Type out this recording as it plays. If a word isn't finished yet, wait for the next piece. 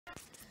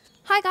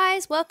Hi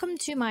guys, welcome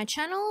to my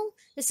channel.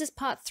 This is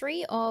part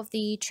 3 of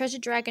the Treasure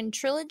Dragon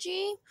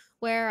trilogy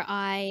where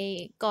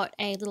I got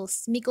a little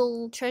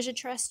Smiggle treasure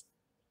chest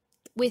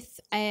with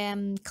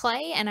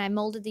clay and I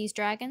molded these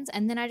dragons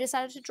and then I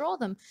decided to draw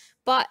them.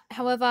 But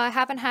however, I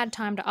haven't had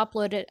time to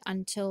upload it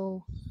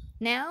until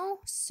now,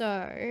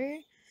 so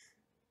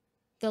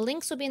the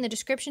links will be in the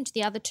description to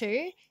the other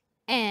two.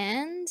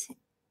 And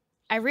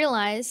I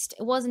realized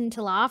it wasn't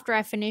until after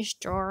I finished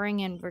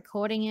drawing and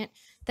recording it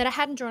that I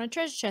hadn't drawn a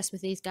treasure chest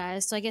with these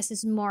guys. So I guess this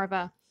is more of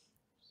a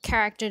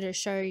character to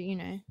show,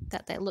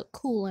 that they look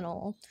cool and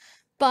all.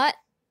 But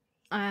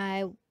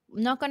I'm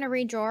not going to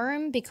redraw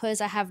them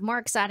because I have more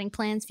exciting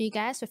plans for you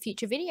guys for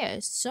future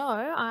videos. So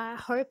I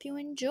hope you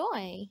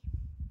enjoy.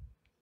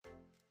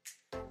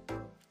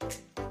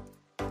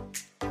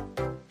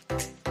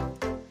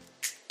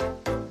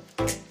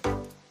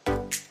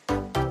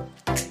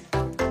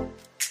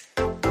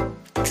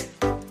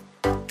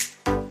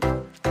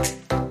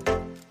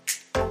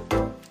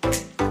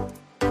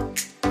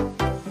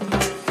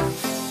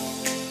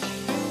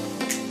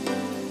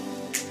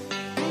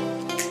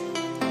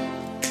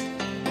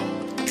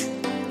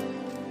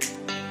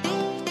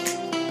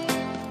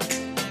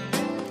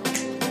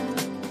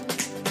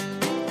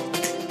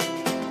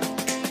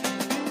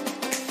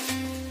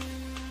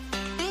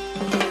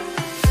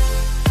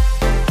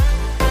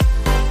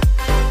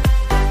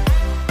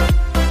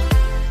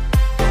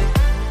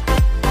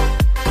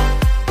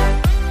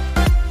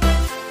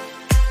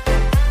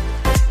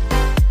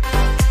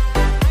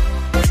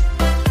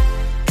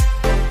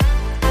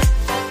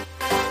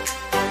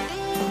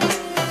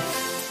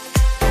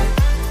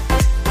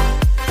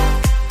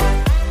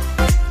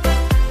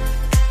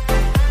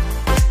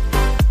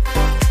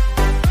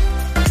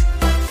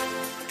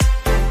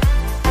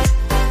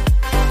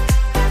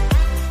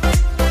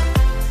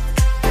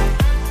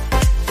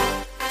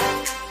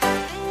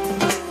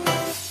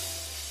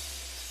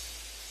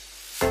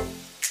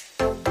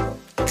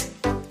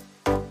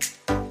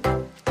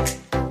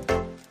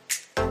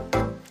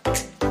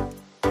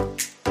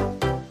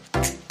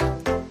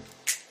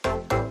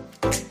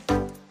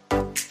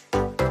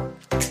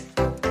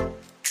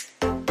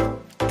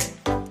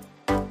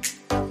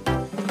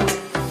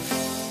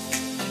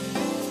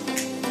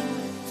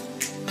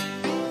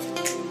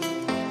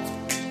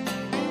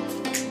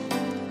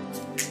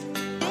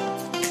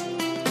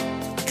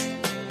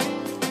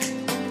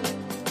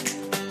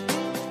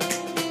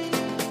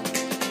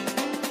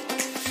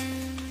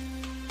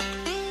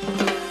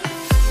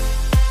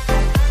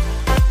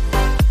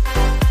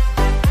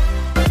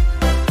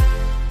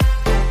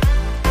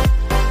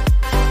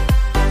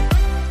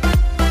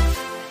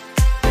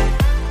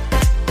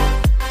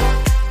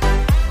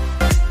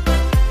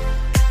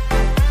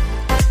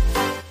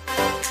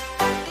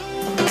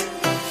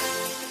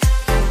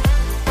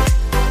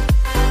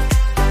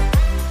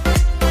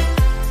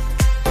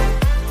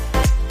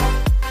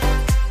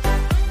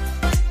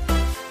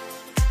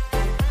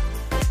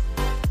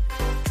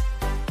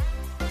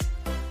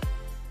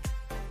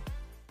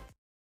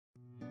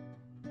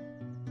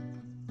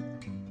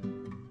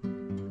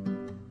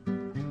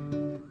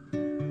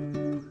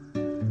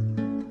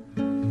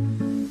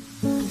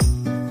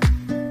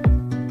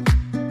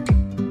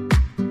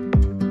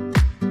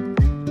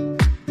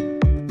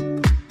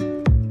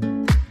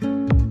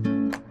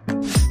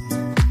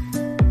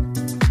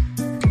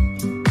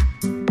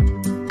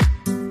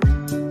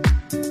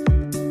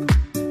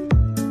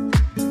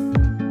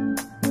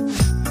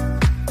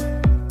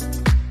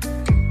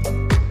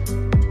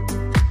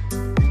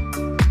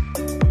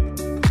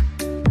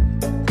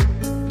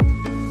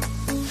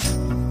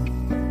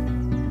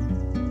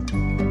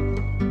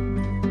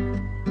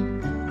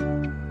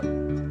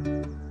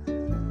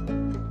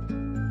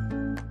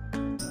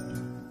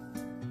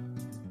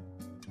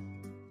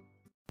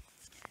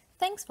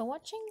 Thanks for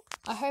watching.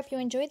 I hope you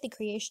enjoyed the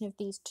creation of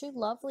these two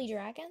lovely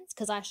dragons,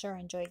 because I sure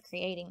enjoyed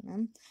creating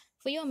them.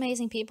 For you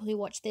amazing people who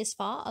watched this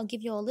far, I'll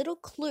give you a little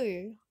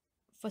clue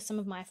for some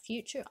of my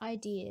future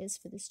ideas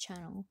for this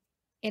channel.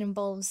 It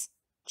involves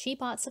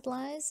cheap art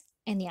supplies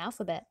and the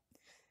alphabet.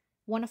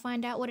 Want to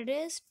find out what it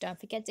is? Don't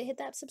forget to hit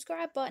that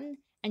subscribe button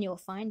and you'll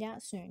find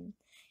out soon.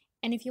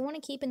 And if you want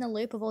to keep in the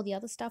loop of all the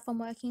other stuff I'm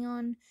working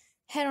on,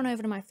 head on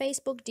over to my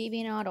Facebook,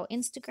 DeviantArt, or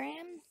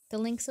Instagram. The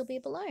links will be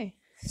below.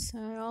 So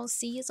I'll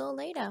see you all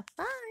later.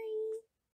 Bye!